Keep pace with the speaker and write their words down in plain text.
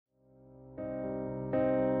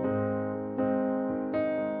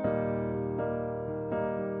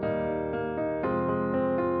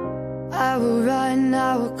I will run,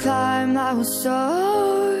 I will climb, I will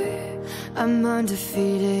soar. I'm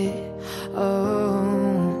undefeated,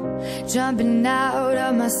 oh. Jumping out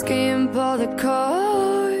of my skin, pull the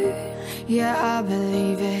cord. Yeah, I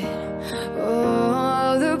believe it.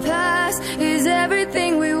 Oh, the past is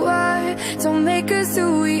everything we were. Don't make us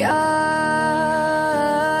who we are.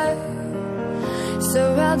 So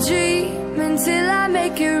I'll dream until I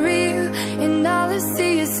make it real, and all I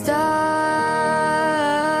see is stars.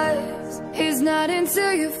 It's not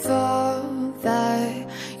until you fall that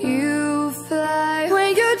you fly.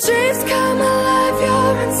 When your dreams come alive,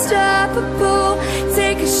 you're unstoppable.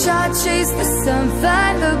 Take a shot, chase the sun,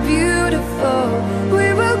 find the beautiful. We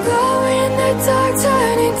will glow in the dark,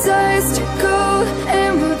 turning dust to gold,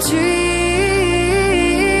 and we'll dream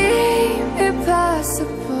impossible.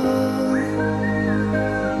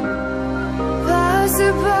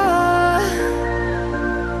 Possible.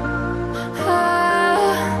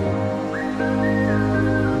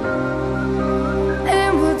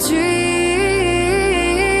 And we'll dream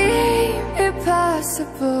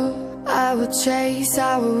impossible. I will chase, I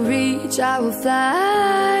will reach, I will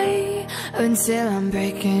fly, until I'm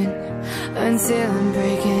breaking, until I'm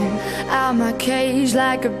breaking out my cage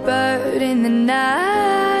like a bird in the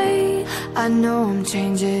night. I know I'm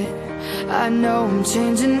changing, I know I'm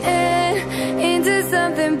changing it into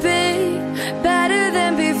something big, better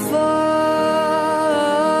than before.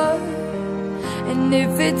 And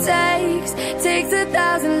if it takes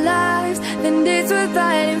 1,000 lives, then it's worth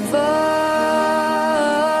fighting for.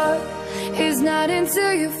 It's not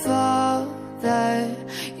until you fall that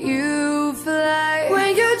you fly.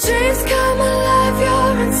 When your dreams come alive,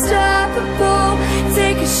 you're unstoppable.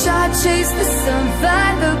 Take a shot, chase the sun,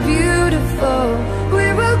 find the beautiful. We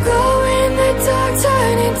will go in the dark,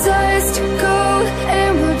 turning dust to gold,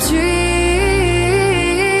 and we'll dream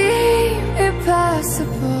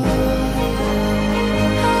impossible.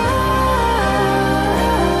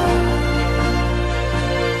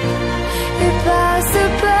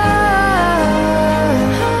 Impossible.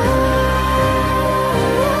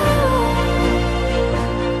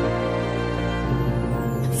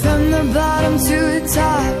 From the bottom to the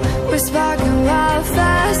top, we're sparking wild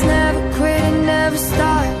fast. Never quit and never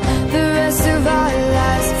stop the rest of our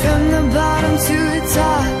lives. From the bottom to the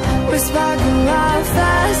top, we're sparking wild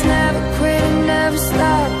fast. Never quit and never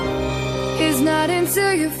stop. It's not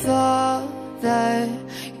until you fall that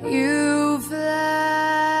you fly.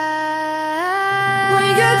 When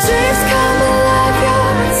your dreams come alive,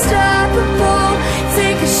 you're unstoppable.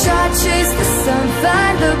 Take a shot, chase the sun,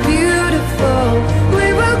 find the beautiful. We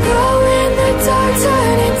will go in the dark,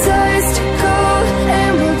 turning dust to gold,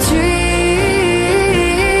 and we'll dream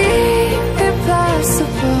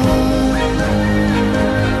impossible.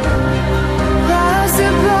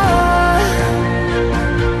 Possible.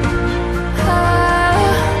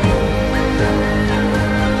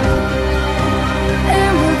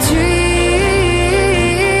 And we'll dream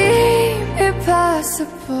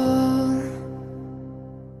impossible.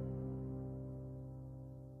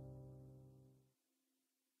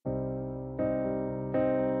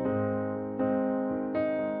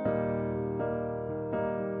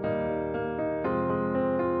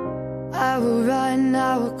 I will run, I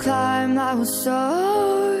will climb, I will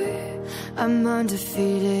soar. I'm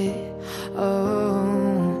undefeated, oh.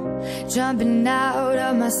 Jumping out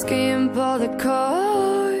of my skin, pull the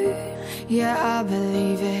cord. Yeah, I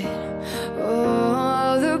believe it.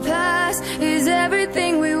 Oh, the past is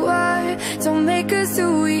everything we were. Don't make us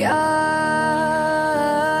who we are.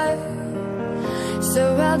 So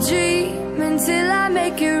I'll dream until I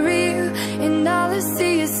make it real, and all I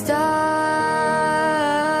see is stars.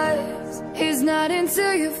 It's not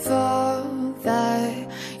until you fall that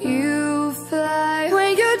you fly.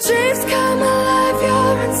 When your dreams come alive,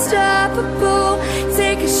 you're unstoppable.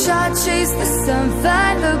 Take a shot, chase the sun,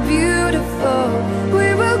 find the beautiful. We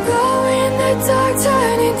will go in the dark,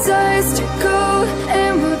 turning dust to gold,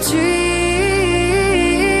 and we'll dream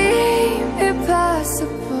impossible.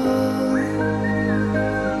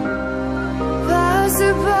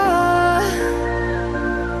 Possible.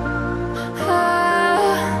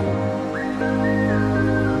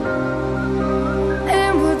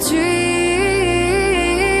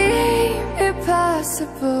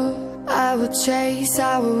 I will chase,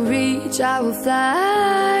 I will reach, I will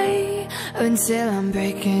fly, until I'm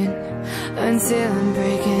breaking, until I'm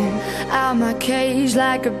breaking out my cage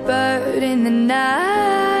like a bird in the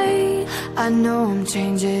night. I know I'm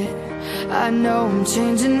changing, I know I'm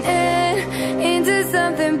changing it into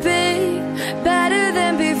something big, better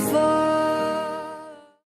than before.